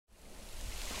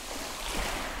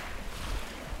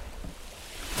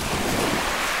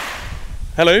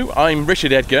Hello, I'm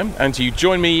Richard Edgar, and you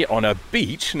join me on a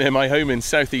beach near my home in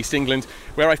southeast England,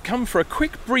 where I've come for a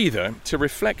quick breather to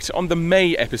reflect on the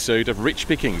May episode of Rich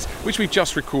Pickings, which we've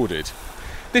just recorded.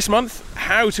 This month,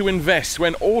 how to invest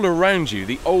when all around you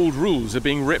the old rules are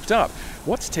being ripped up.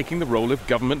 What's taking the role of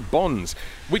government bonds?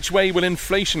 Which way will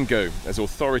inflation go as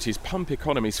authorities pump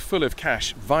economies full of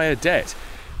cash via debt?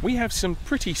 We have some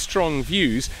pretty strong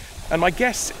views, and my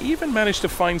guests even managed to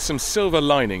find some silver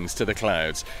linings to the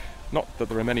clouds. Not that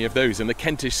there are many of those in the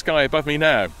Kentish sky above me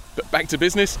now. But back to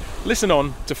business, listen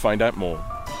on to find out more.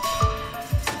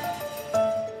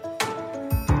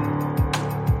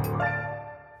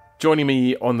 Joining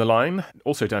me on the line,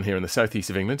 also down here in the southeast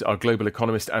of England, our global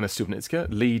economist Anna Stubenitska,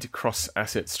 lead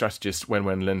cross-asset strategist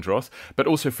Wenwen Lindroth, but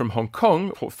also from Hong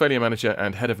Kong, portfolio manager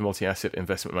and head of multi-asset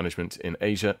investment management in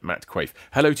Asia, Matt Quaife.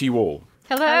 Hello to you all.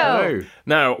 Hello.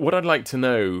 Now, what I'd like to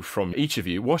know from each of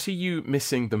you, what are you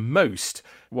missing the most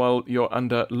while you're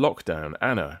under lockdown?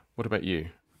 Anna, what about you?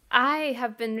 I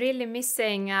have been really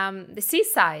missing the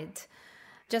seaside.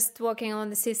 Just walking on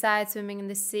the seaside, swimming in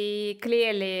the sea.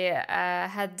 Clearly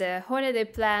had a holiday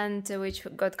planned, which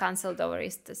got cancelled over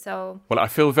Easter. Well, I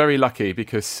feel very lucky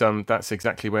because that's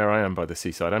exactly where I am by the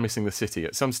seaside. I'm missing the city.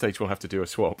 At some stage, we'll have to do a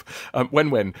swap.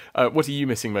 Wenwen, what are you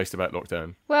missing most about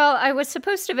lockdown? Well, I was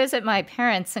supposed to visit my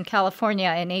parents in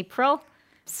California in April.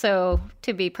 So,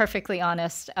 to be perfectly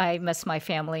honest, I miss my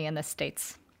family in the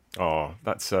States. Oh,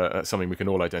 that's something we can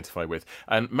all identify with.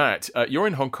 And Matt, you're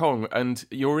in Hong Kong and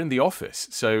you're in the office,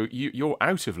 so you're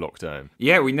out of lockdown.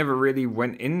 Yeah, we never really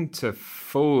went into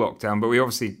full lockdown, but we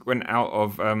obviously went out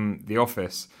of the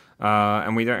office.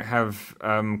 And we don't have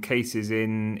cases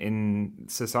in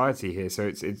society here,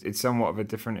 so it's somewhat of a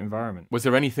different environment. Was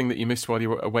there anything that you missed while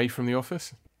you were away from the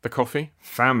office? The coffee?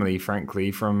 Family,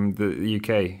 frankly, from the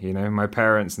UK. You know, my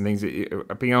parents and things.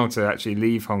 Being able to actually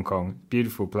leave Hong Kong,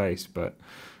 beautiful place, but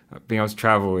being able to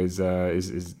travel is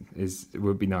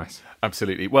would be nice.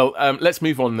 Absolutely. Well, let's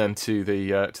move on then to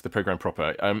the program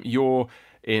proper. You're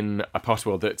in a part of the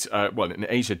world that, in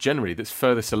Asia generally, that's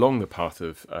furthest along the path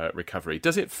of recovery.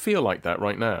 Does it feel like that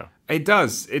right now? It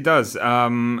does. But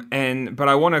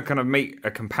I want to kind of make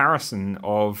a comparison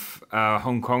of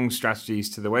Hong Kong strategies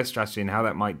to the West strategy and how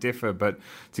that might differ. But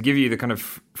to give you the kind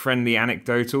of friendly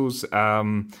anecdotals,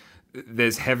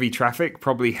 there's heavy traffic,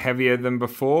 probably heavier than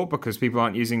before because people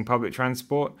aren't using public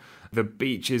transport. The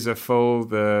beaches are full,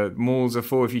 the malls are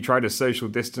full. If you tried to social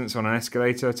distance on an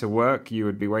escalator to work, you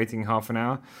would be waiting half an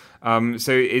hour.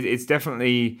 So it's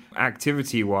definitely,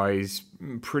 activity-wise,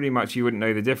 pretty much you wouldn't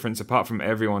know the difference apart from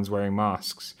everyone's wearing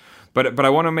masks. But I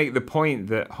want to make the point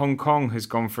that Hong Kong has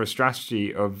gone for a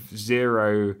strategy of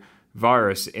zero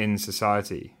virus in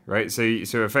society, right? So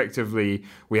effectively,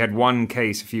 we had one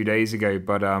case a few days ago,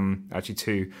 but actually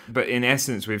two. But in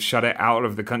essence, we've shut it out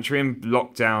of the country and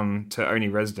locked down to only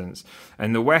residents.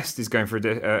 And the West is going for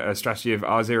a strategy of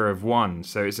R0 of 1.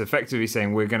 So it's effectively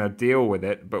saying we're going to deal with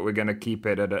it, but we're going to keep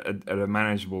it at a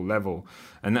manageable level.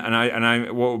 And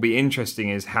what will be interesting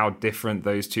is how different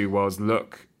those two worlds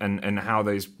look and how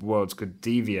those worlds could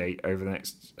deviate over the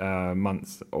next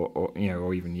months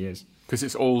or even years. Because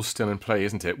it's all still in play,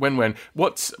 isn't it? Wenwen,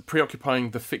 what's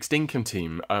preoccupying the fixed income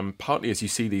team? Partly as you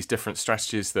see these different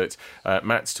strategies that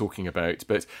Matt's talking about,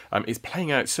 but it's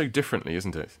playing out so differently,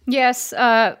 isn't it? Yes.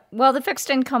 Well, the fixed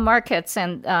income markets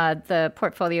and the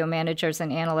portfolio managers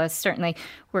and analysts certainly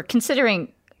were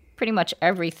considering pretty much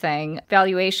everything.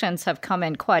 Valuations have come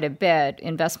in quite a bit.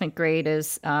 Investment grade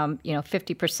is,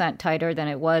 50% tighter than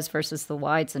it was versus the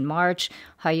wides in March.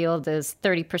 High yield is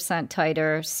 30%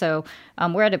 tighter. So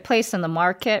we're at a place in the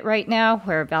market right now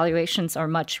where valuations are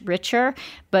much richer,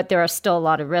 but there are still a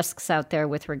lot of risks out there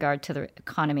with regard to the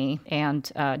economy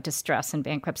and distress and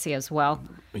bankruptcy as well.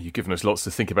 You've given us lots to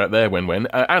think about there, Wenwen.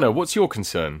 Anna, what's your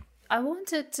concern? I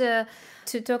wanted to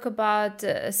talk about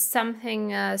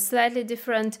something slightly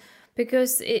different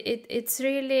because it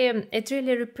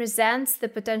really represents the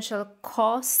potential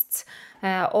costs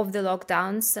of the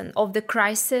lockdowns and of the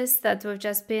crisis that we've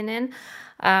just been in.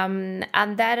 And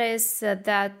that is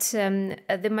that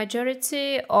the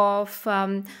majority of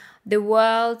the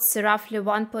world's roughly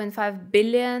 1.5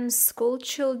 billion school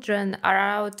children are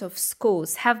out of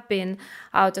schools, have been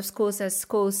out of schools as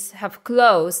schools have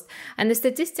closed. And the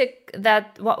statistic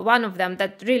that one of them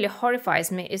that really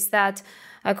horrifies me is that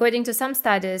according to some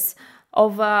studies,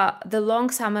 over the long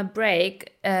summer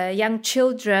break, young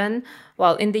children,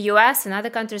 in the US and other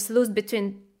countries, lose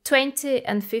between 20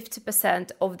 and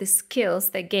 50% of the skills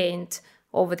they gained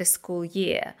over the school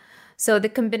year. So the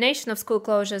combination of school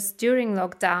closures during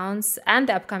lockdowns and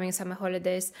the upcoming summer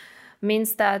holidays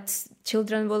means that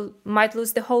children might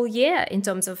lose the whole year in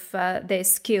terms of their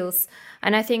skills.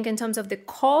 And I think in terms of the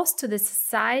cost to the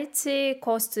society,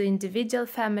 cost to individual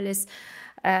families,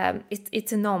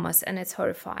 it's enormous and it's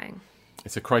horrifying.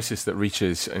 It's a crisis that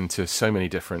reaches into so many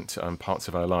different parts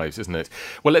of our lives, isn't it?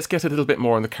 Well, let's get a little bit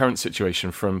more on the current situation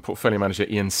from portfolio manager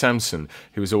Ian Samson,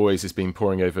 who as always has been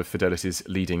poring over Fidelity's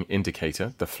leading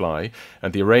indicator, the FLI,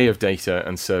 and the array of data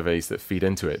and surveys that feed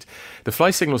into it. The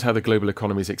FLI signals how the global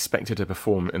economy is expected to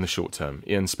perform in the short term.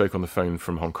 Ian spoke on the phone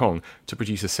from Hong Kong to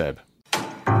producer Seb.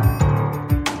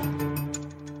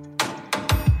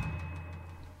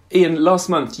 Ian, last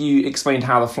month you explained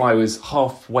how the FLI was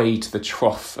halfway to the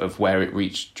trough of where it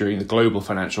reached during the global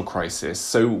financial crisis.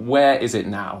 So where is it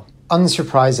now?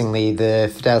 Unsurprisingly,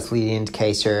 the Fidelity leading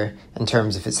indicator in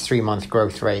terms of its 3-month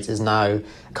growth rate is now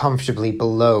comfortably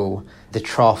below the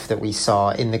trough that we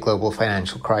saw in the global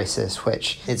financial crisis,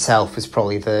 which itself was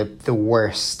probably the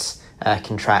worst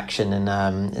contraction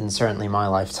in certainly my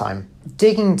lifetime.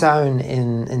 Digging down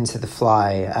into the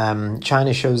FLI,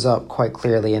 China shows up quite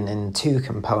clearly in two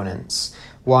components.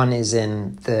 One is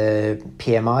in the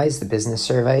PMIs, the business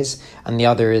surveys, and the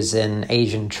other is in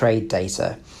Asian trade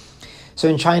data. So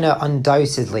in China,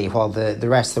 undoubtedly, while the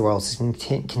rest of the world has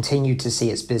continued to see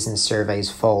its business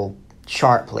surveys fall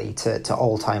sharply to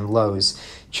all-time lows,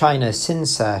 China,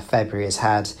 since February, has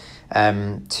had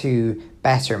 2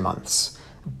 better months.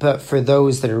 But for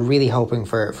those that are really hoping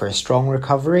for a strong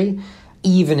recovery,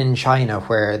 even in China,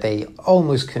 where they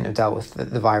almost couldn't have dealt with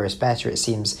the virus better, it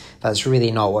seems that's really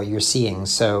not what you're seeing.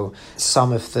 So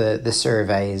some of the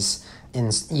surveys,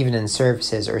 even in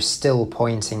services, are still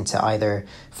pointing to either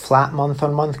flat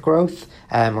month-on-month growth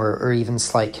or even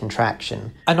slight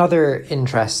contraction. Another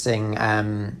interesting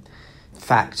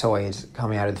factoid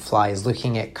coming out of the FLI is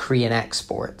looking at Korean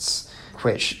exports,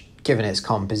 which, given its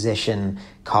composition,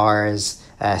 cars,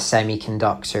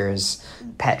 semiconductors,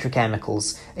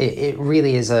 petrochemicals, it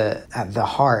really is at the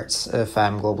heart of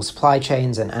global supply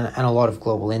chains and a lot of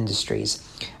global industries.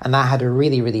 And that had a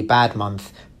really, really bad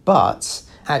month. But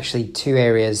actually 2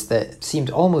 areas that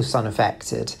seemed almost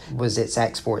unaffected was its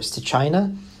exports to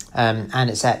China and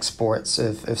its exports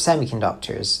of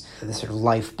semiconductors, the sort of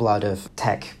lifeblood of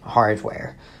tech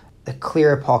hardware. A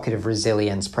clear pocket of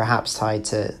resilience, perhaps tied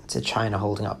to China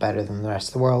holding up better than the rest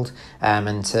of the world,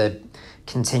 and to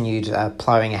continued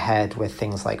ploughing ahead with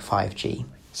things like 5G.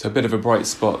 So a bit of a bright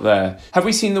spot there. Have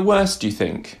we seen the worst, do you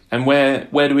think? And where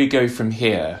do we go from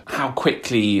here? How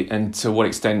quickly and to what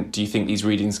extent do you think these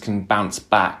readings can bounce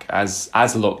back as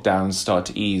lockdowns start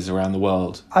to ease around the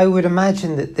world? I would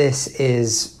imagine that this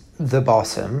is the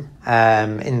bottom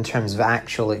in terms of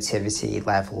actual activity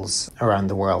levels around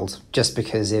the world, just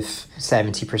because if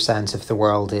 70% of the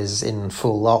world is in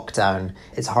full lockdown,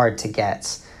 it's hard to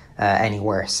get any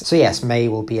worse. So yes, May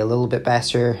will be a little bit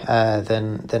better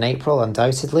than April,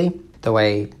 undoubtedly. The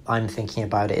way I'm thinking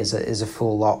about it is a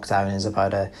full lockdown is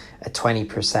about a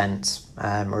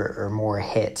 20% or more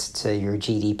hit to your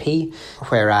GDP,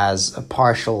 whereas a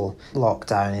partial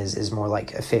lockdown is more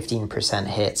like a 15%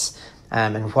 hit.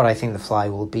 And what I think the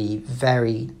FLI will be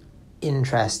very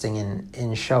interesting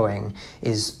in showing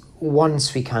is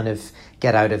once we kind of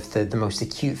get out of the most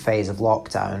acute phase of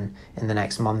lockdown in the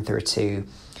next month or two,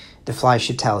 the FLI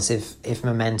should tell us if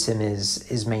momentum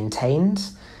is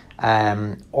maintained,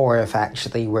 or if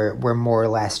actually we're more or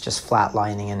less just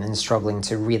flatlining and struggling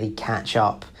to really catch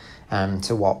up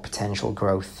to what potential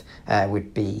growth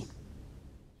would be.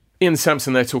 Ian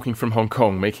Samson there talking from Hong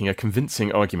Kong, making a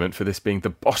convincing argument for this being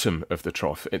the bottom of the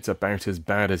trough. It's about as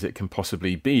bad as it can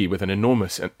possibly be, with an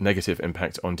enormous negative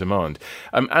impact on demand.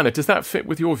 Anna, does that fit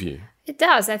with your view? It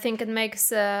does. I think it makes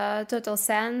total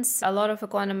sense. A lot of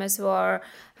economies were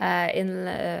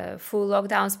in full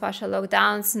lockdowns, partial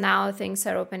lockdowns. Now things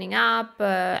are opening up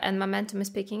and momentum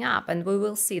is picking up. And we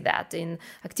will see that in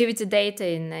activity data,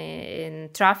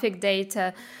 in traffic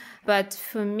data. But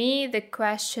for me, the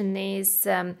question is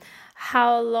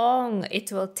how long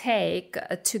it will take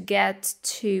to get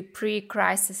to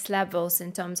pre-crisis levels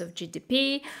in terms of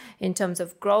GDP, in terms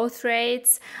of growth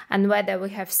rates, and whether we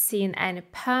have seen any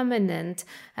permanent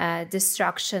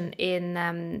destruction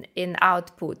in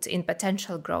output, in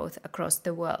potential growth across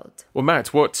the world. Well,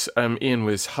 Matt, what Ian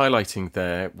was highlighting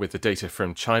there with the data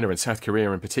from China and South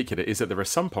Korea in particular is that there are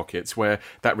some pockets where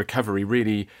that recovery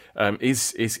really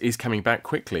is coming back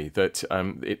quickly, that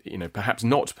perhaps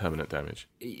not permanent damage.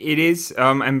 It is,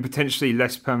 and potentially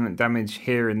less permanent damage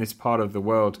here in this part of the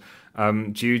world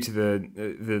due to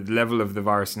the level of the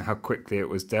virus and how quickly it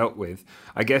was dealt with.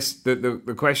 I guess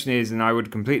the question is, and I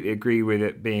would completely agree with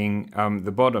it being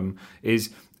the bottom,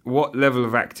 is what level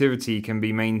of activity can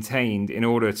be maintained in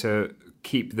order to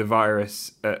keep the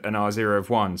virus at an R0 of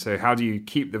 1? So how do you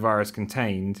keep the virus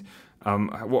contained?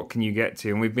 What can you get to?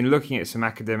 And we've been looking at some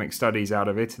academic studies out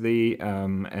of Italy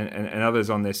and others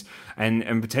on this,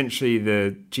 and potentially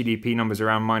the GDP numbers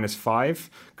around -5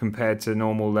 compared to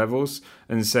normal levels.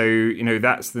 And so,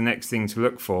 that's the next thing to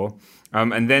look for.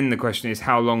 And then the question is,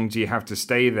 how long do you have to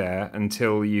stay there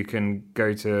until you can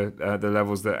go to the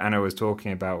levels that Anna was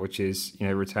talking about, which is,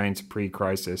 returning to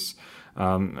pre-crisis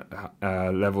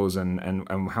levels, and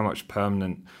how much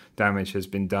permanent damage has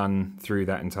been done through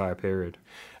that entire period.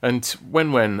 And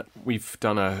when we've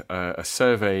done a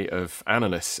survey of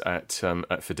analysts at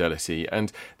Fidelity,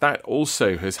 and that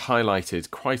also has highlighted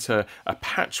quite a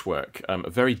patchwork, a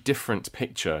very different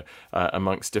picture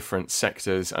amongst different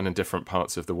sectors and in different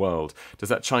parts of the world. Does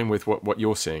that chime with what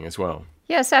you're seeing as well?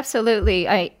 Yes, absolutely.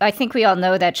 I think we all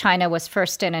know that China was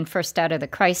first in and first out of the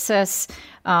crisis.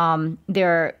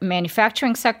 Their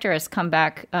manufacturing sector has come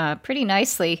back pretty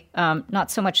nicely,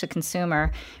 not so much the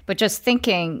consumer, but just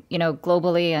thinking,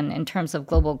 globally and in terms of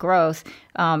global growth,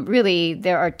 really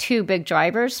there are two big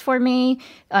drivers for me.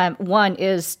 One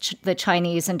is the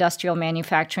Chinese industrial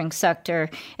manufacturing sector,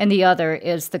 and the other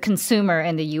is the consumer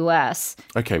in the U.S.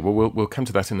 Okay, well, we'll come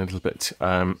to that in a little bit.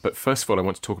 But first of all, I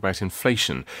want to talk about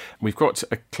inflation. We've got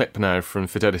a clip now from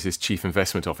Fidelity's Chief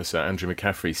Investment Officer, Andrew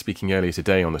McCaffrey, speaking earlier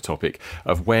today on the topic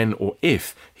of when or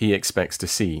if he expects to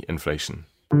see inflation.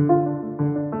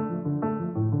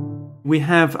 We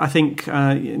have, I think,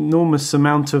 enormous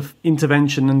amount of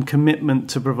intervention and commitment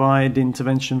to provide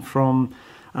intervention from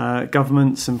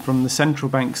governments and from the central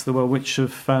banks of the world, which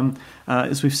have,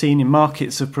 as we've seen in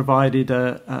markets, have provided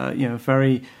a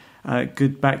very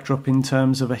good backdrop in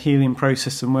terms of a healing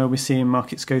process, and where we're seeing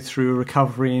markets go through a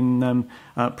recovery in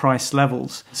price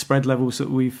levels, spread levels that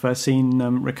we've seen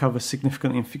recover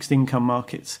significantly in fixed income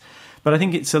markets. But I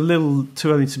think it's a little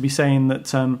too early to be saying that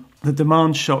the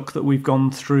demand shock that we've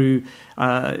gone through,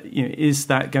 is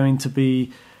that going to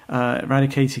be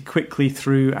eradicated quickly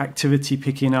through activity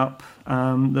picking up,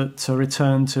 that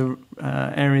return to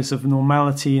areas of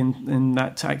normality in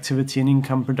that activity and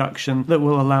income production that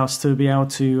will allow us to be able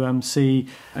to see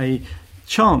a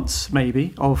chance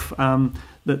maybe of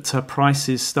that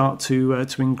prices start to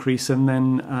increase, and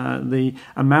then the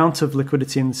amount of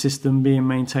liquidity in the system being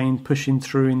maintained, pushing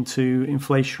through into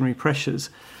inflationary pressures.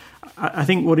 I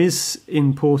think what is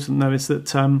important though is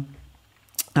that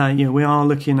we are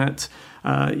looking at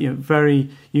very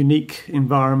unique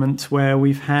environment where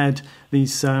we've had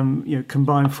these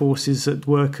combined forces at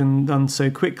work and done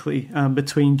so quickly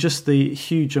between just the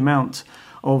huge amount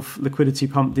of liquidity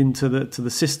pumped into the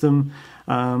system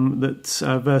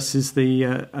versus the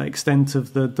extent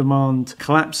of the demand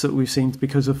collapse that we've seen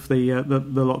because of the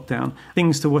lockdown.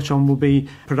 Things to watch on will be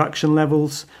production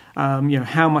levels,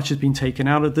 how much has been taken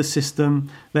out of the system.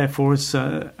 Therefore, as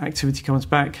activity comes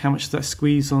back, how much does that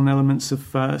squeeze on elements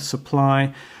of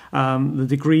supply, the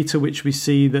degree to which we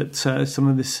see that some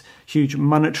of this huge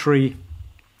monetary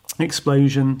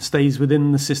explosion stays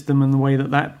within the system and the way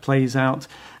that plays out,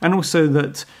 and also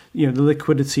that the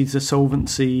liquidity to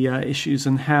solvency issues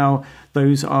and how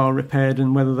those are repaired,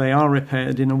 and whether they are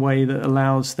repaired in a way that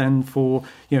allows then for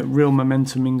real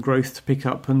momentum in growth to pick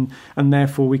up, and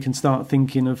therefore we can start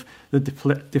thinking of the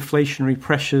deflationary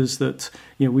pressures that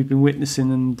we've been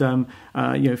witnessing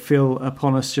and feel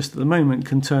upon us just at the moment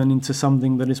can turn into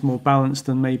something that is more balanced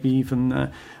and maybe even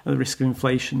the risk of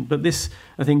inflation. But this,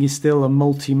 I think, is still a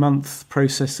multi-month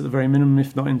process at the very minimum,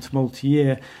 if not into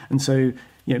multi-year, and so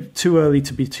too early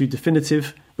to be too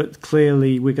definitive, but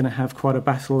clearly we're going to have quite a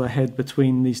battle ahead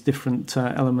between these different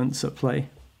elements at play.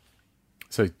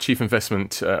 So Chief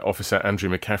Investment Officer Andrew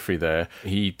McCaffrey there,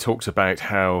 he talked about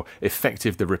how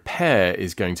effective the repair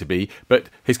is going to be, but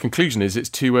his conclusion is it's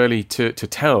too early to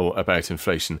tell about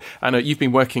inflation. Anna, you've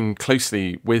been working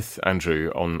closely with Andrew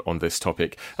on this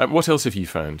topic. What else have you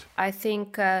found? I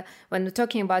think when we're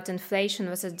talking about inflation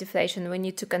versus deflation, we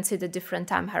need to consider different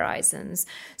time horizons.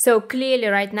 So clearly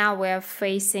right now we are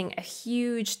facing a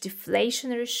huge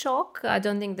deflationary shock. I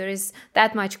don't think there is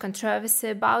that much controversy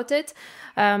about it.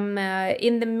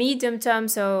 In the medium term,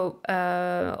 so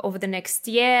over the next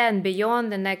year and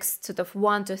beyond, the next sort of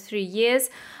 1 to 3 years,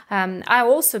 I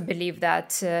also believe that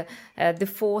the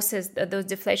forces, those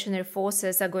deflationary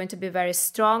forces, are going to be very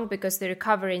strong, because the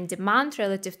recovery in demand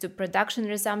relative to production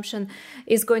resumption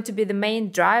is going to be the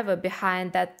main driver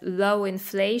behind that low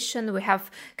inflation. We have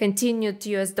continued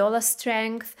US dollar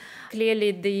strength.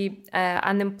 Clearly, the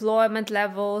unemployment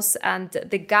levels and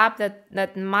the gap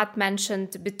that Matt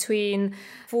mentioned between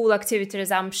full activity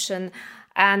resumption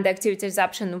and activity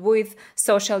resumption with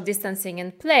social distancing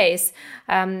in place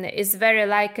is very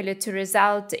likely to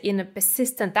result in a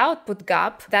persistent output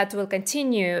gap that will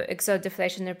continue exert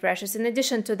deflationary pressures. In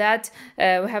addition to that,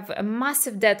 we have a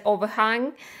massive debt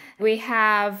overhang. We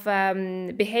have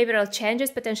behavioral changes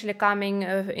potentially coming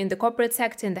in the corporate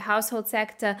sector, in the household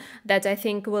sector, that I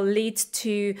think will lead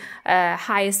to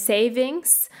higher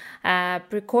savings,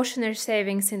 precautionary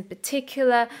savings in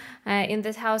particular in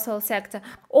the household sector.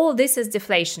 All this is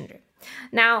deflationary.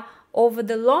 Now, over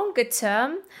the longer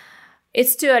term,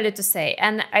 it's too early to say.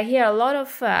 And I hear a lot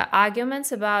of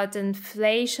arguments about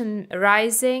inflation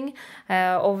rising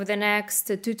over the next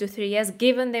 2 to 3 years,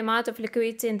 given the amount of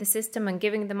liquidity in the system and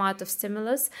given the amount of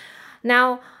stimulus.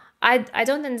 Now, I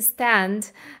don't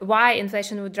understand why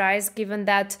inflation would rise, given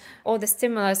that all the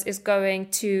stimulus is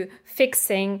going to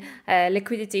fixing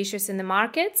liquidity issues in the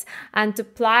markets and to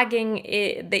plugging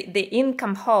the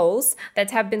income holes that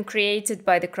have been created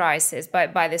by the crisis,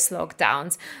 by these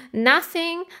lockdowns.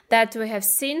 Nothing that we have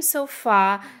seen so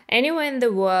far anywhere in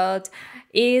the world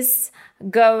is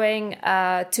going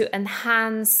to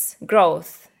enhance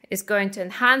growth, is going to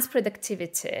enhance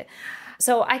productivity.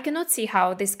 So I cannot see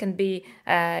how this can be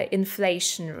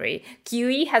inflationary.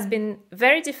 QE has been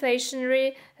very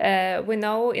deflationary, we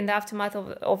know, in the aftermath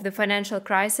of the financial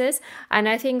crisis. And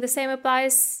I think the same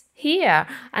applies here.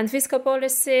 And fiscal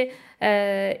policy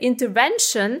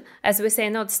intervention, as we say,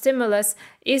 not stimulus,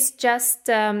 is just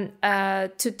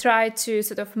to try to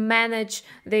sort of manage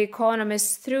the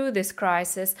economies through this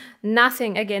crisis.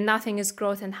 Nothing is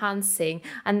growth enhancing.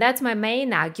 And that's my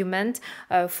main argument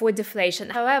for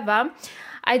deflation. However,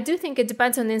 I do think it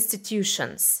depends on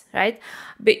institutions, right?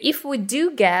 But if we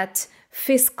do get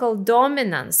fiscal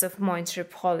dominance of monetary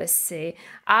policy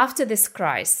after this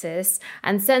crisis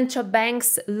and central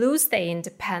banks lose their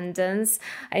independence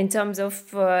in terms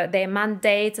of their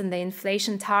mandate and the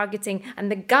inflation targeting, and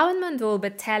the government will be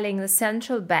telling the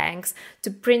central banks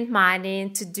to print money,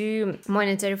 to do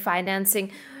monetary financing,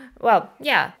 well,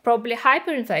 yeah, probably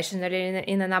hyperinflationary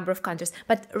in a number of countries.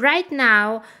 But right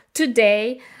now,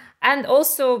 today, and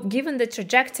also given the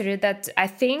trajectory that I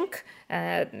think,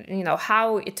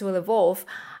 how it will evolve,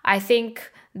 I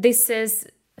think this is,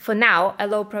 for now, a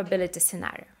low probability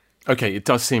scenario. Okay, it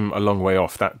does seem a long way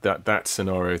off, that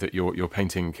scenario that you're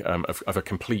painting of a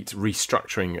complete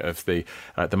restructuring of the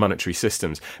monetary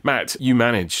systems. Matt, you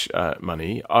manage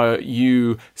money. Are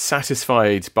you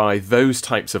satisfied by those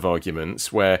types of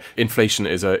arguments where inflation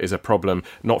is a problem,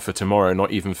 not for tomorrow,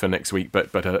 not even for next week,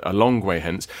 but a long way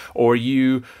hence? Or are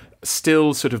you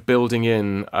still sort of building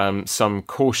in some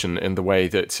caution in the way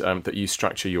that you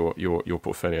structure your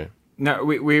portfolio? No,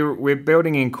 we're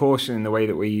building in caution in the way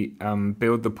that we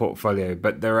build the portfolio,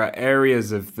 but there are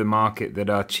areas of the market that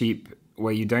are cheap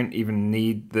where you don't even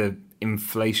need the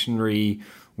inflationary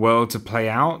world to play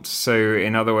out. So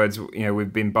in other words,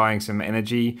 we've been buying some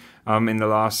energy in the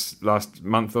last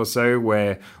month or so,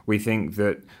 where we think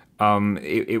that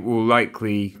it will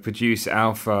likely produce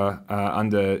alpha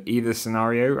under either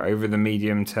scenario over the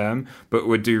medium term, but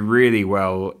would do really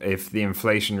well if the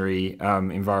inflationary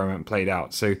environment played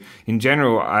out. So in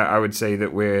general, I would say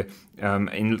that we're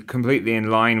completely in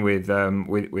line with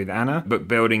Anna, but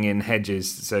building in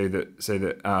hedges so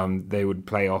that they would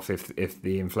play off if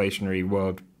the inflationary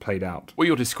world played out. What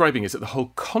you're describing is that the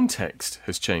whole context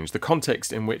has changed, the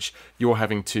context in which you're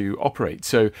having to operate.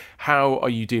 So how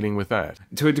are you dealing with that?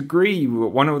 To a degree,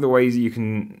 one of the ways you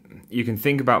can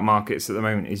think about markets at the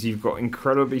moment is you've got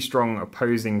incredibly strong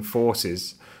opposing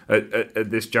forces at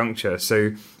this juncture.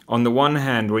 So on the one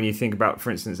hand, when you think about,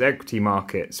 for instance, equity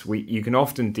markets, you can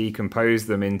often decompose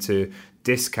them into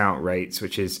discount rates,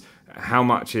 which is how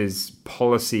much is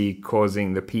policy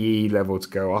causing the PE level to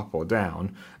go up or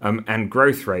down, and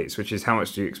growth rates, which is how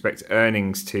much do you expect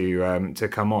earnings to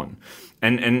come on.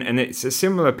 And it's a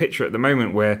similar picture at the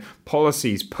moment where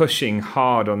policy's pushing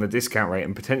hard on the discount rate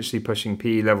and potentially pushing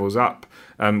PE levels up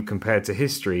compared to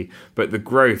history. But the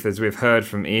growth, as we've heard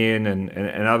from Ian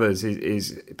and others,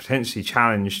 is potentially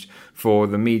challenged for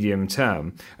the medium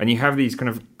term. And you have these kind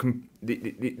of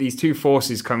these two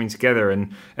forces coming together,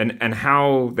 and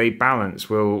how they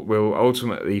balance will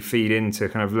ultimately feed into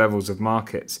kind of levels of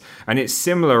markets. And it's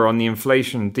similar on the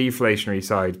inflation deflationary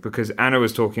side, because Anna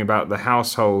was talking about the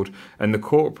household and the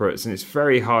corporates, and it's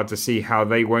very hard to see how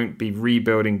they won't be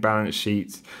rebuilding balance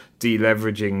sheets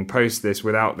deleveraging post this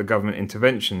without the government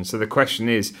intervention. So the question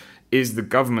is the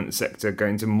government sector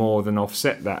going to more than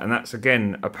offset that? And that's,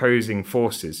 again, opposing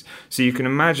forces. So you can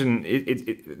imagine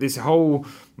this whole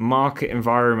market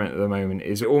environment at the moment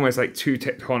is almost like two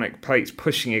tectonic plates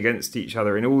pushing against each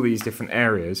other in all these different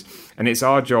areas. And it's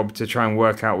our job to try and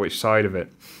work out which side of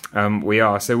it we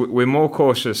are. So we're more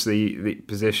cautiously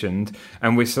positioned,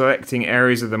 and we're selecting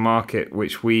areas of the market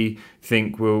which we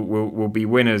think will be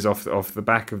winners off the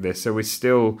back of this. So we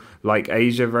still like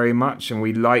Asia very much, and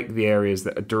we like the areas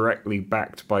that are directly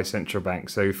backed by central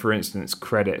banks. So, for instance,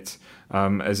 credit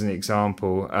as an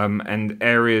example, and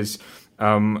areas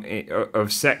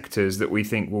of sectors that we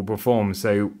think will perform.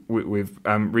 So we've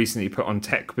recently put on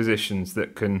tech positions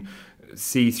that can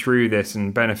see through this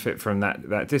and benefit from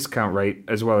that discount rate,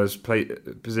 as well as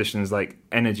positions like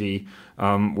energy,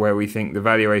 where we think the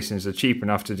valuations are cheap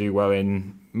enough to do well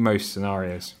in most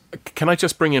scenarios. Can I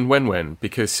just bring in Wenwen?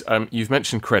 Because you've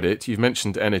mentioned credit, you've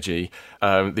mentioned energy.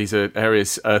 These are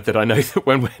areas that I know that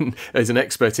Wenwen is an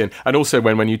expert in. And also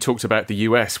when you talked about the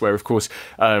US, where, of course,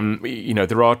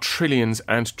 there are trillions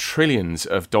and trillions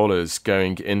of dollars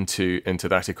going into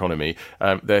that economy.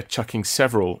 They're chucking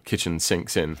several kitchen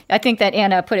sinks in. I think that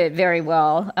Anna put it very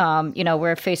well.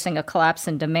 We're facing a collapse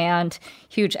in demand,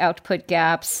 huge output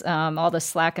gaps, all the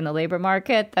slack in the labor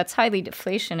market. That's highly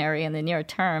deflationary in the near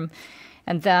term.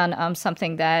 And then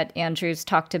something that Andrew's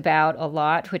talked about a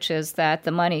lot, which is that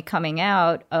the money coming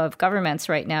out of governments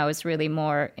right now is really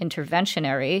more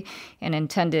interventionary and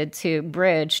intended to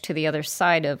bridge to the other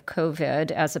side of COVID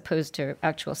as opposed to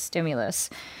actual stimulus.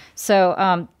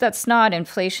 So that's not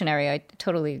inflationary. I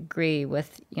totally agree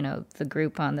with, the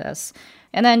group on this.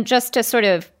 And then just to sort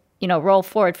of, roll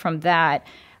forward from that,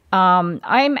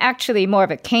 I'm actually more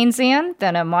of a Keynesian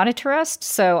than a monetarist.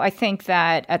 So I think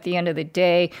that at the end of the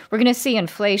day, we're going to see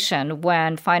inflation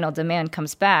when final demand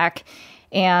comes back.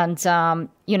 And,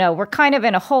 we're kind of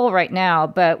in a hole right now.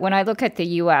 But when I look at the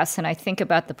U.S. and I think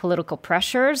about the political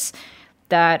pressures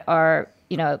that are,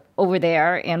 over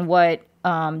there and what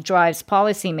drives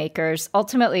policymakers,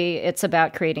 ultimately it's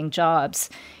about creating jobs.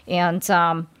 And,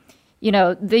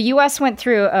 the U.S. went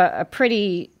through a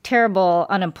pretty terrible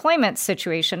unemployment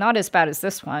situation, not as bad as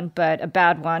this one, but a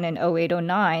bad one in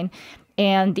 2008-09.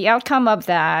 And the outcome of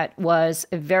that was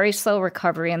a very slow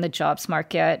recovery in the jobs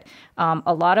market.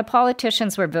 A lot of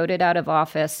politicians were voted out of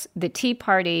office. The Tea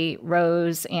Party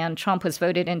rose and Trump was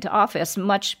voted into office,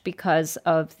 much because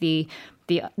of the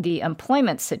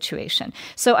employment situation.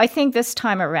 So I think this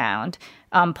time around,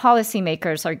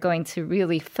 policymakers are going to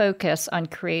really focus on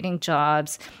creating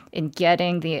jobs and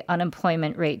getting the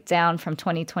unemployment rate down from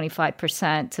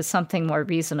 25% to something more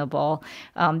reasonable,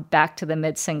 back to the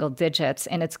mid-single digits.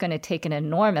 And it's going to take an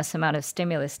enormous amount of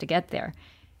stimulus to get there.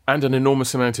 And an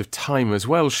enormous amount of time as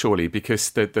well, surely,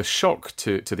 because the shock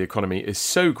to the economy is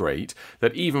so great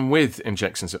that even with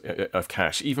injections of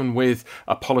cash, even with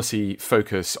a policy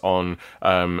focus on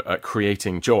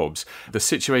creating jobs, the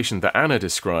situation that Anna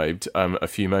described a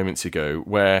few moments ago,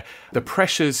 where the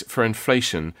pressures for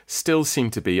inflation still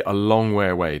seem to be a long way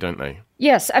away, don't they?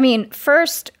 Yes. I mean,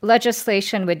 first,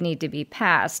 legislation would need to be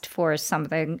passed for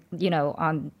something,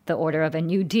 on the order of a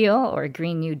New Deal or a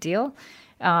Green New Deal.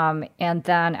 And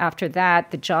then after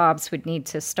that, the jobs would need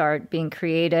to start being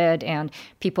created and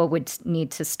people would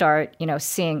need to start,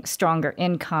 seeing stronger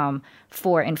income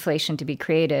for inflation to be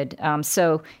created.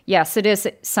 So, yes, it is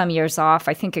some years off.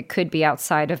 I think it could be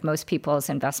outside of most people's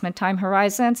investment time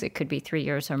horizons. It could be 3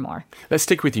 years or more. Let's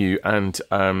stick with you and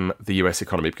the US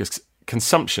economy, because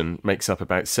consumption makes up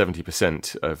about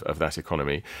 70% of that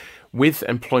economy. With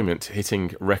employment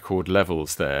hitting record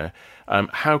levels there,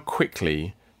 how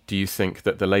quickly do you think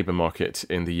that the labour market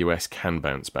in the US can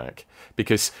bounce back?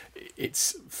 Because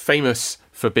it's famous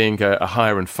for being a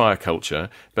hire and fire culture,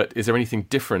 but is there anything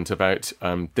different about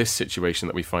this situation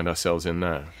that we find ourselves in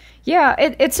now? Yeah,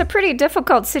 it's a pretty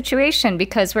difficult situation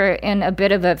because we're in a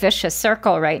bit of a vicious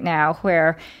circle right now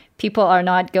where people are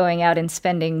not going out and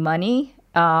spending money.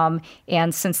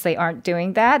 And since they aren't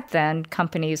doing that, then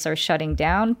companies are shutting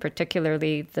down,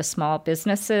 particularly the small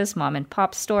businesses, mom and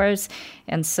pop stores.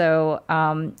 And so,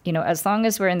 as long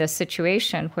as we're in this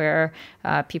situation where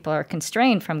people are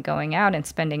constrained from going out and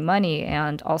spending money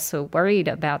and also worried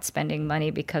about spending money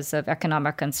because of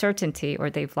economic uncertainty or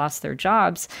they've lost their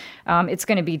jobs, it's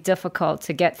going to be difficult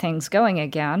to get things going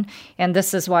again. And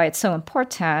this is why it's so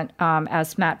important,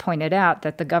 as Matt pointed out,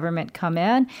 that the government come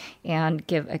in and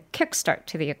give a kickstart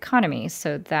to the economy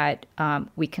so that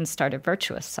we can start a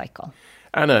virtuous cycle.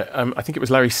 Anna, I think it was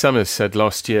Larry Summers said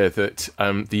last year that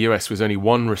the US was only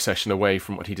one recession away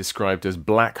from what he described as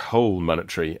black hole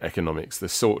monetary economics, the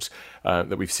sort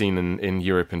that we've seen in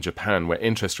Europe and Japan, where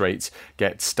interest rates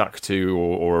get stuck to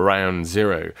or around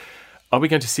zero. Are we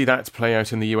going to see that play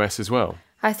out in the US as well?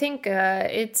 I think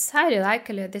it's highly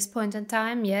likely at this point in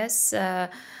time, yes. The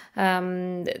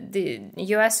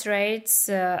US rates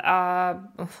are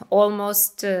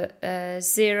almost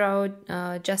zero,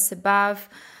 just above.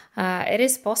 It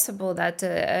is possible that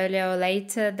earlier or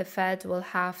later the Fed will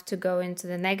have to go into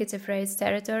the negative rates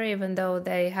territory, even though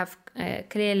they have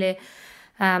clearly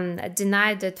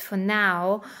denied it for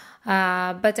now.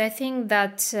 But I think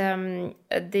that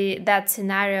that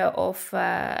scenario of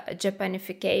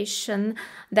Japanification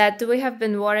that we have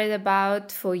been worried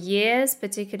about for years,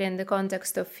 particularly in the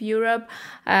context of Europe,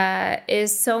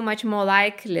 is so much more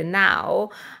likely now,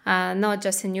 not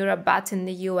just in Europe but in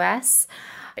the US.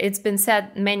 It's been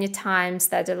said many times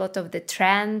that a lot of the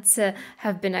trends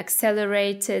have been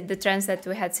accelerated. The trends that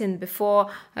we had seen before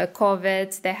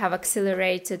COVID, they have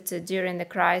accelerated during the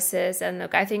crisis. And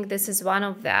look, I think this is one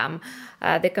of them.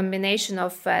 The combination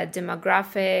of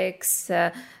demographics,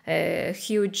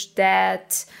 huge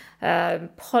debt,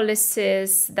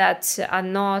 policies that are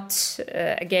not,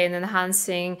 again,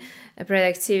 enhancing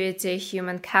productivity,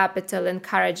 human capital,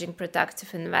 encouraging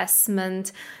productive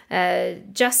investment,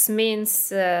 just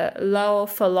means low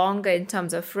for longer in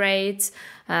terms of rates,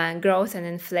 growth and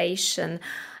inflation.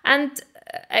 And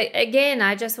again,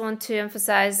 I just want to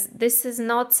emphasize this is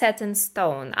not set in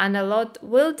stone and a lot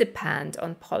will depend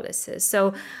on policies.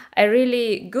 So a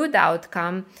really good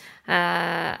outcome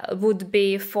would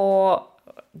be for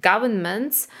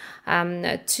governments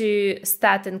to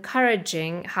start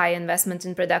encouraging high investment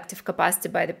in productive capacity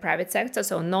by the private sector,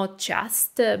 so not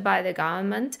just by the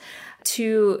government,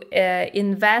 to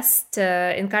encouraging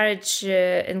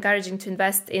to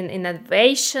invest in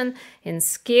innovation, in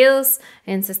skills,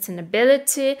 in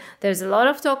sustainability. There's a lot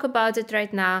of talk about it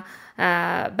right now.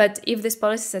 But if these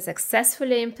policies are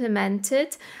successfully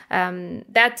implemented,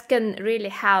 that can really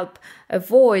help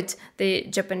avoid the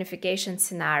Japanification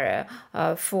scenario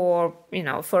for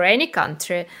any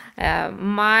country.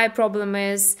 My problem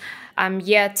is I'm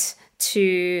yet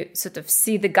to sort of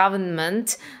see the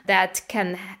government that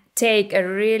can take a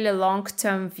really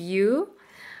long-term view.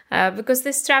 Because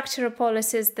the structural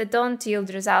policies, they don't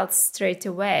yield results straight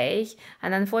away.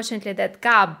 And unfortunately, that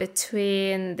gap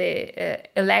between the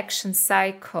election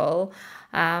cycle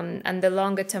and the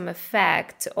longer-term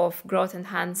effect of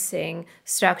growth-enhancing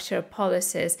structural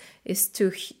policies is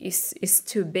too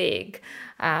big.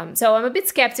 So I'm a bit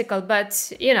skeptical,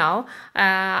 but,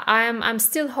 I'm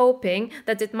still hoping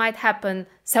that it might happen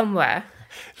somewhere.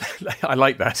 I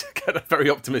like that. A very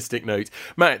optimistic note.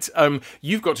 Matt,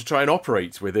 you've got to try and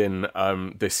operate within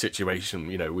this situation.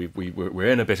 We're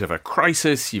in a bit of a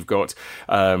crisis. You've got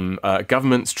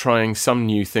governments trying some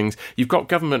new things. You've got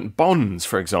government bonds,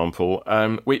 for example,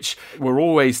 which were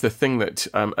always the thing that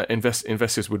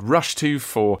investors would rush to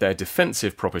for their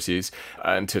defensive properties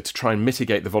and to try and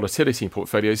mitigate the volatility in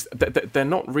portfolios. They're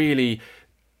not really...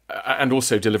 and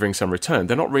also delivering some return.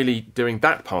 They're not really doing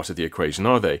that part of the equation,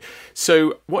 are they?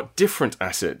 So what different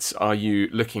assets are you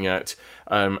looking at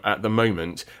the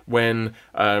moment when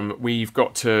we've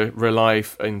got to rely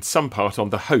in some part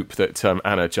on the hope that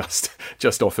Anna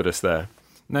just offered us there?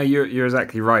 No, you're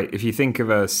exactly right. If you think of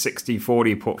a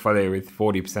 60-40 portfolio with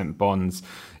 40% bonds,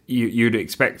 you'd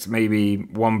expect maybe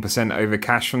 1% over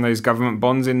cash from those government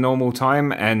bonds in normal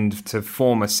time and to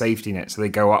form a safety net so they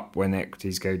go up when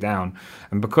equities go down.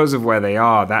 And because of where they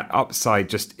are, that upside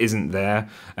just isn't there.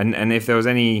 And if there was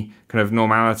any kind of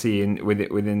normality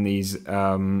within these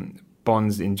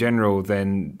bonds in general,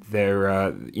 then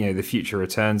the future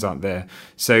returns aren't there.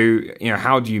 So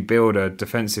how do you build a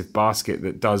defensive basket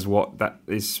that does what that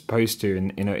is supposed to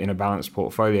in a balanced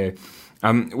portfolio?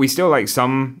 We still like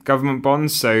some government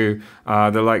bonds, so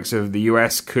the likes of the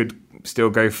US could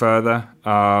still go further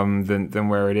than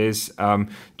where it is.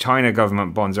 China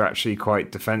government bonds are actually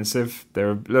quite defensive.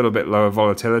 They're a little bit lower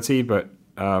volatility, but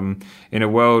in a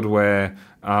world where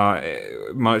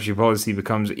monetary policy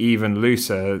becomes even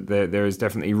looser, there is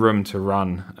definitely room to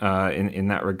run in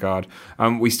that regard.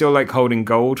 We still like holding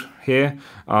gold here.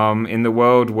 In the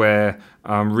world where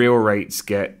real rates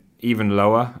get even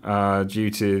lower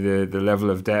due to the level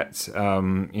of debt,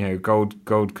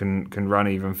 gold can run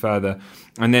even further.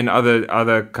 And then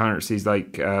other currencies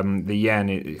like the yen,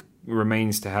 it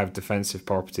remains to have defensive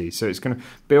properties. So it's kind of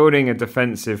building a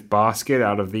defensive basket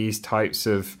out of these types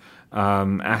of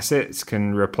assets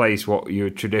can replace what you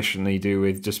would traditionally do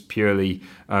with just purely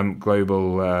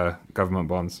global government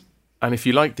bonds. And if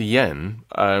you like the yen,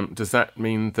 does that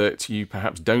mean that you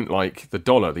perhaps don't like the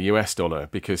dollar, the US dollar?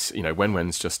 Because,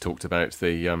 Wenwen's just talked about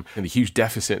the huge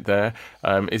deficit there.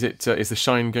 Is the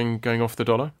shine going off the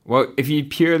dollar? Well, if you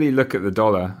purely look at the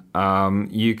dollar,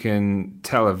 you can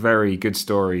tell a very good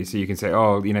story. So you can say,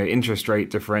 interest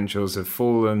rate differentials have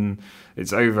fallen.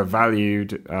 It's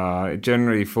overvalued. It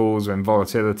generally falls when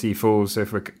volatility falls. So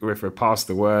if we're past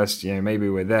the worst, maybe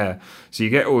we're there. So you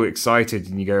get all excited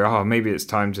and you go, maybe it's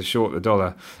time to short the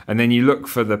dollar. And then you look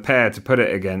for the pair to put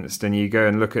it against, and you go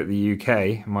and look at the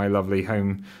UK, my lovely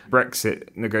home.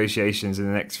 Brexit negotiations in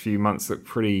the next few months look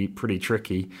pretty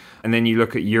tricky. And then you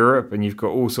look at Europe, and you've got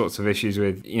all sorts of issues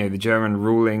with, the German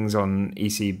rulings on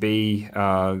ECB,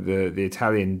 the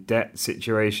Italian debt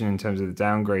situation in terms of the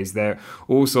downgrades there,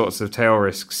 all sorts of tail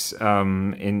risks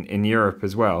in Europe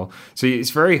as well. So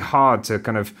it's very hard to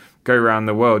kind of go around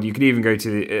the world. You could even go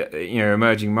to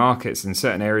emerging markets, and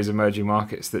certain areas of emerging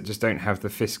markets that just don't have the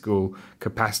fiscal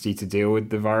capacity to deal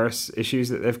with the virus issues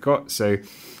that they've got. So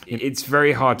it's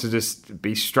very hard to just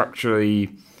be structurally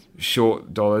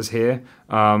short dollars here,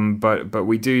 but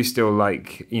we do still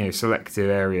like selective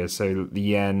areas, so the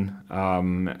yen,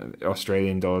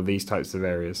 Australian dollar, these types of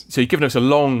areas. So you've given us a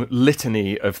long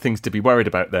litany of things to be worried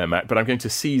about there, Matt, but I'm going to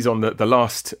seize on the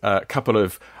last couple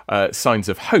of signs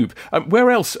of hope. Where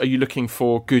else are you looking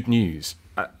for good news?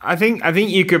 I think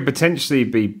you could potentially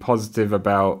be positive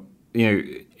about,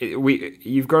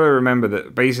 you've got to remember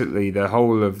that basically the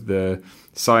whole of the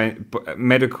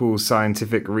medical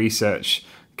scientific research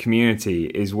community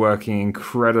is working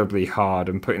incredibly hard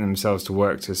and putting themselves to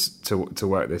work to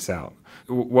work this out.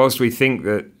 Whilst we think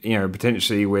that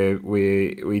potentially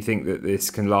we think that this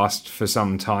can last for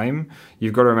some time,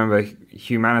 you've got to remember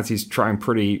humanity's trying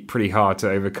pretty hard to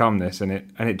overcome this, and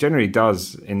it generally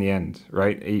does in the end,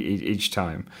 right? Each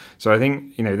time. So I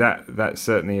think that's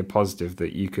certainly a positive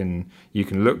that you can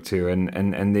look to,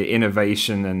 and the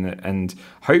innovation and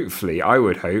hopefully, I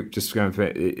would hope,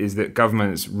 is that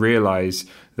governments realise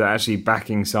that actually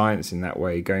backing science in that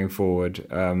way going forward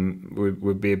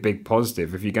would be a big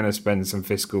positive. If you're going to spend some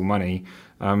fiscal money,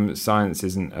 science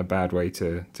isn't a bad way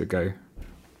to go.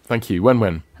 Thank you.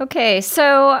 Wen. Okay,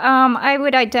 so I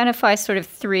would identify sort of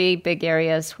three big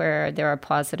areas where there are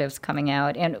positives coming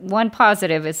out. And one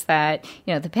positive is that,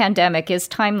 the pandemic is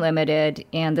time limited,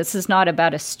 and this is not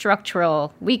about a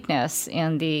structural weakness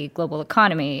in the global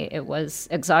economy. It was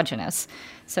exogenous.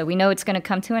 So we know it's going to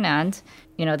come to an end.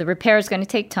 The repair is going to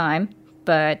take time,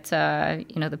 but,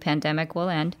 the pandemic will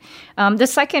end. The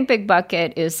second big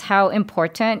bucket is how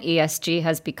important ESG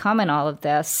has become in all of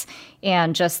this,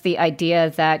 and just the idea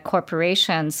that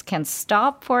corporations can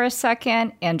stop for a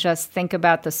second and just think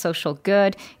about the social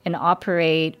good and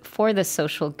operate for the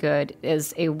social good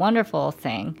is a wonderful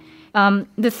thing.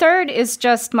 The third is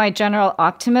just my general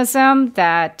optimism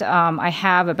that I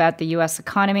have about the U.S.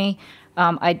 economy.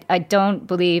 I don't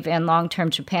believe in long-term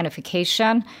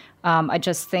Japanification. I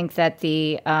just think that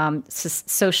the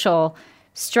social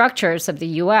structures of the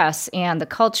U.S. and the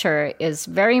culture is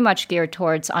very much geared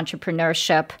towards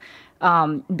entrepreneurship,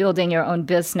 building your own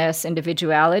business,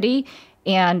 individuality.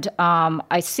 And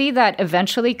I see that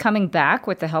eventually coming back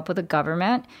with the help of the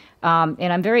government.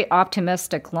 And I'm very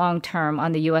optimistic long-term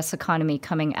on the U.S. economy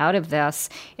coming out of this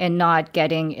and not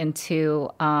getting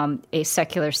into a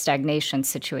secular stagnation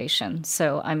situation.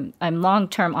 So I'm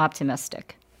long-term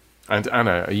optimistic. And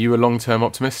Anna, are you a long-term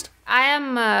optimist? I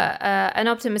am an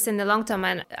optimist in the long term,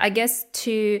 and I guess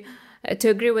to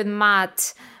agree with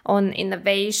Matt on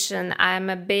innovation, I'm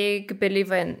a big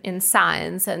believer in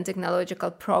science and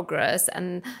technological progress,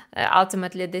 and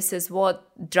ultimately this is what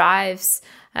drives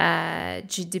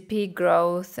GDP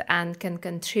growth and can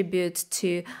contribute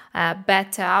to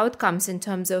better outcomes in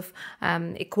terms of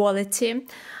equality.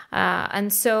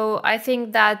 And so I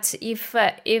think that if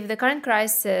the current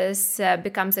crisis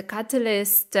becomes a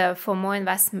catalyst for more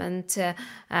investment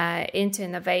into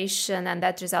innovation, and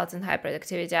that results in high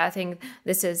productivity, I think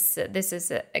this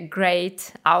is a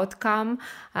great outcome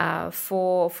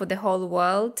for the whole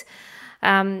world.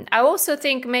 I also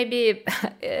think maybe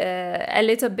a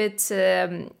little bit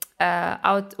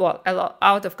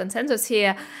out of consensus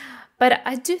here, but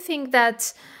I do think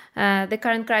that the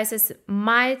current crisis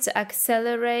might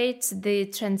accelerate the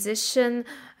transition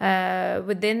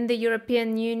within the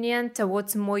European Union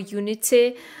towards more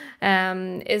unity.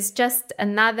 It's just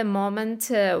another moment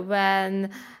when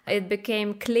it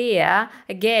became clear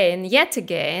yet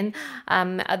again,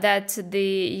 that the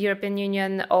European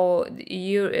Union or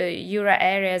Euro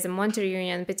area as a monetary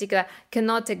union in particular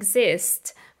cannot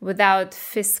exist without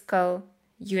fiscal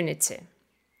unity.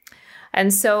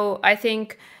 And so I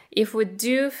think if we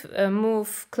do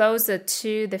move closer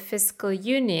to the fiscal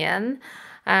union,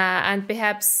 and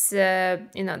perhaps the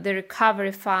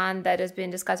recovery fund that has been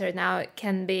discussed right now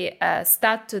can be a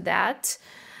start to that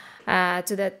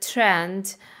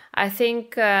trend, I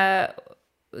think the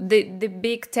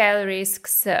big tail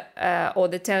risks, or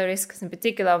the tail risks in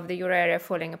particular of the euro area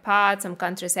falling apart, some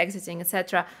countries exiting,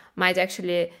 etc., might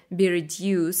actually be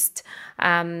reduced,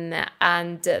 and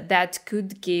that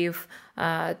could give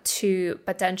to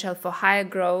potential for higher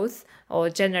growth or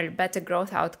generally better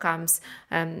growth outcomes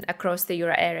across the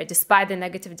euro area, despite the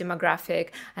negative demographic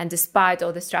and despite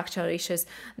all the structural issues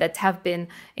that have been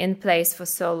in place for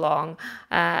so long.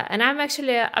 And I'm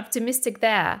actually optimistic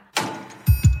there.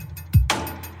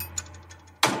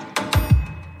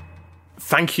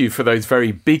 Thank you for those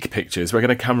very big pictures. We're going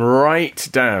to come right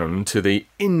down to the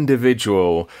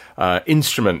individual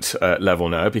instrument level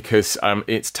now, because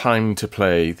it's time to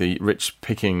play the Rich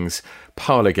Pickings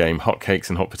parlour game, hot cakes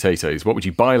and hot potatoes. What would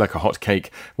you buy like a hot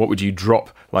cake? What would you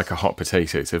drop like a hot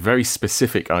potato? So very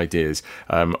specific ideas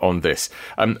on this.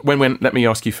 Wen, let me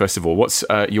ask you first of all, what's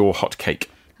your hot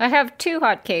cake? I have two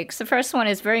hot cakes. The first one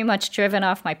is very much driven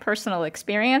off my personal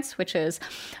experience, which is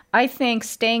I think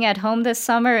staying at home this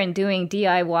summer and doing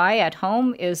DIY at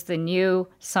home is the new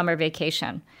summer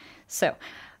vacation. So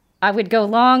I would go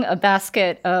long a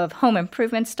basket of home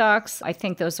improvement stocks. I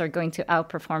think those are going to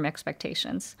outperform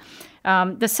expectations.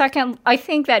 The second, I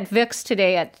think that VIX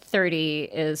today at 30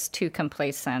 is too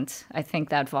complacent. I think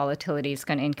that volatility is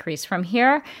going to increase from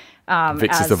here.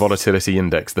 VIX is the volatility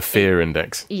index, the fear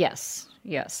index.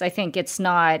 Yes, I think it's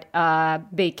not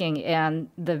baking in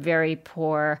the very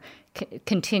poor,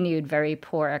 continued very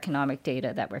poor economic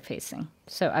data that we're facing.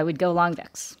 So I would go long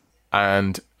VIX.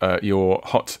 And your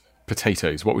hot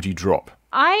potatoes, what would you drop?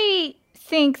 I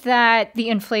think that the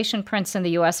inflation prints in the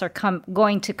U.S. are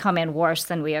going to come in worse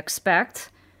than we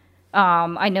expect.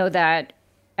 I know that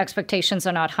expectations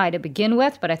are not high to begin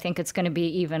with, but I think it's going to be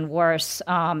even worse.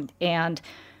 And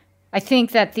I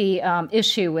think that the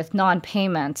issue with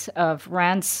non-payment of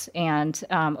rents and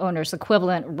owner's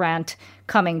equivalent rent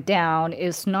coming down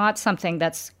is not something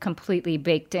that's completely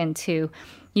baked into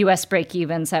U.S.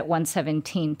 break-evens at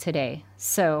 117 today.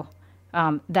 So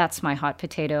that's my hot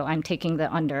potato. I'm taking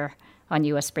the under on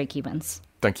U.S. break-evens.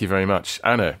 Thank you very much.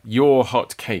 Anna, your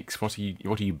hot cakes, what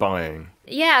are you buying?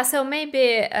 Yeah, so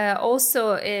maybe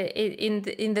also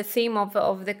in the theme of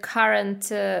the current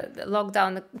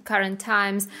lockdown, the current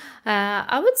times,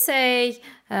 I would say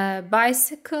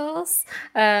bicycles,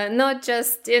 not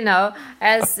just,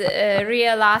 as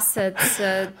real assets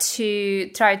to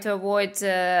try to avoid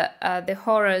the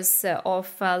horrors of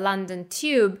London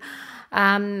Tube,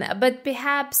 but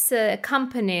perhaps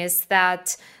companies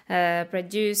that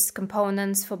produce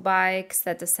components for bikes,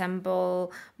 that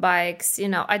assemble bikes.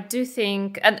 I do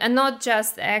think, and not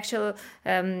just actual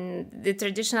the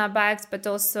traditional bikes, but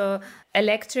also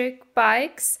electric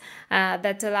bikes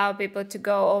that allow people to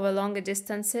go over longer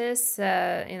distances,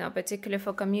 particularly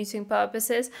for commuting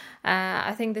purposes.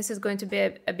 I think this is going to be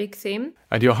a big theme.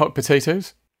 And your hot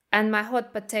potatoes? And my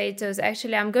hot potatoes,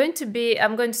 actually, I'm going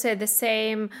to say the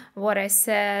same what I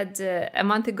said a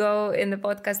month ago in the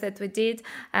podcast that we did,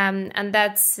 and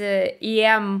that's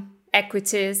EM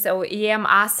equities or EM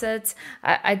assets.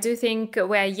 I do think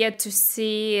we're yet to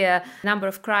see a number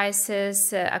of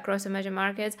crises across the major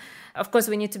markets. Of course,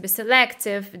 we need to be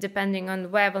selective depending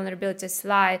on where vulnerabilities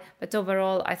lie, but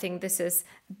overall, I think this is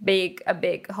a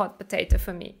big hot potato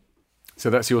for me. So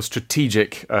that's your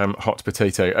strategic hot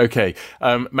potato. Okay,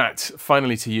 Matt,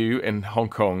 finally to you in Hong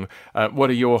Kong. What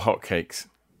are your hot cakes?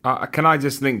 Can I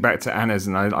just link back to Anna's?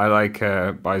 And I like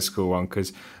a bicycle one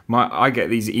because I get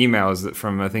these emails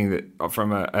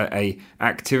from a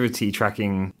activity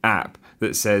tracking app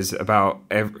that says about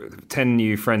 10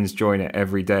 new friends join it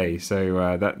every day.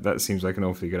 So that seems like an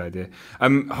awfully good idea.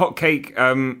 Hot cake,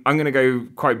 I'm going to go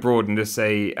quite broad and just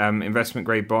say investment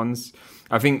grade bonds.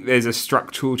 I think there's a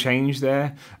structural change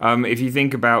there. If you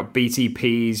think about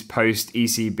BTPs post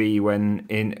ECB, when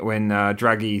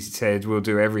Draghi said we'll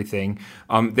do everything,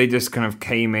 they just kind of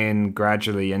came in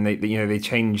gradually, and they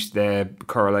changed their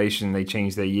correlation, they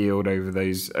changed their yield over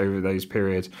those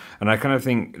periods. And I kind of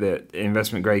think that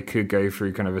investment grade could go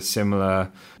through kind of a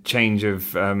similar change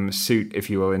of suit, if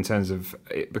you will, in terms of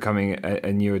it becoming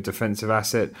a newer defensive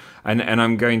asset. And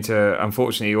I'm going to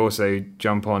unfortunately also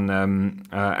jump on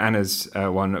Anna's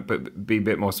one, but be a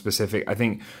bit more specific. I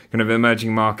think kind of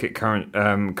emerging market current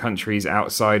countries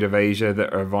outside of Asia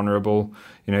that are vulnerable.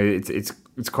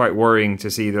 It's quite worrying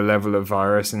to see the level of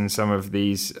virus in some of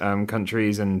these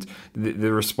countries, and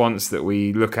the response that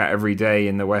we look at every day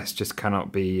in the West just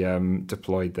cannot be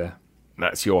deployed there.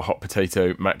 That's your hot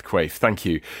potato, Matt Quaife. Thank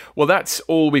you. Well, that's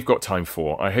all we've got time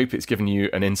for. I hope it's given you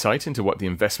an insight into what the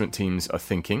investment teams are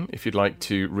thinking. If you'd like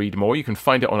to read more, you can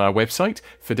find it on our website,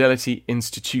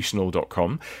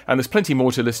 fidelityinstitutional.com. And there's plenty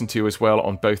more to listen to as well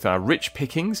on both our Rich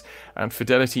Pickings and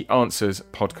Fidelity Answers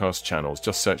podcast channels.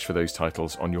 Just search for those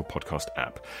titles on your podcast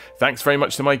app. Thanks very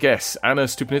much to my guests, Anna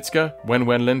Stupnitska, Wen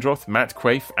Lindroth, Matt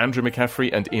Quaife, Andrew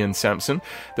McCaffrey and Ian Sampson.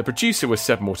 The producer was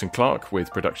Seb Morton-Clark,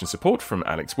 with production support from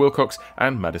Alex Wilcox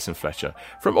and Madison Fletcher.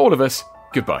 From all of us,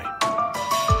 goodbye.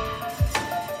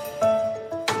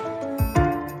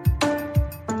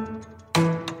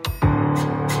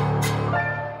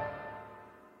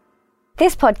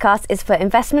 This podcast is for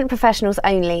investment professionals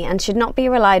only and should not be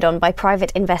relied on by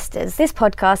private investors. This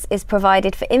podcast is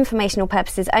provided for informational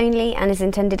purposes only and is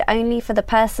intended only for the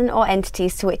person or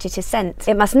entities to which it is sent.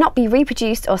 It must not be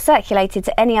reproduced or circulated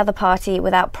to any other party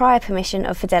without prior permission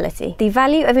of Fidelity. The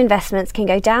value of investments can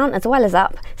go down as well as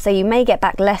up, so you may get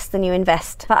back less than you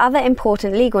invest. For other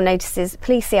important legal notices,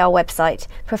 please see our website,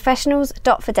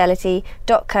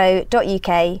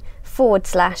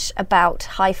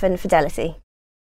 professionals.fidelity.co.uk/about-fidelity.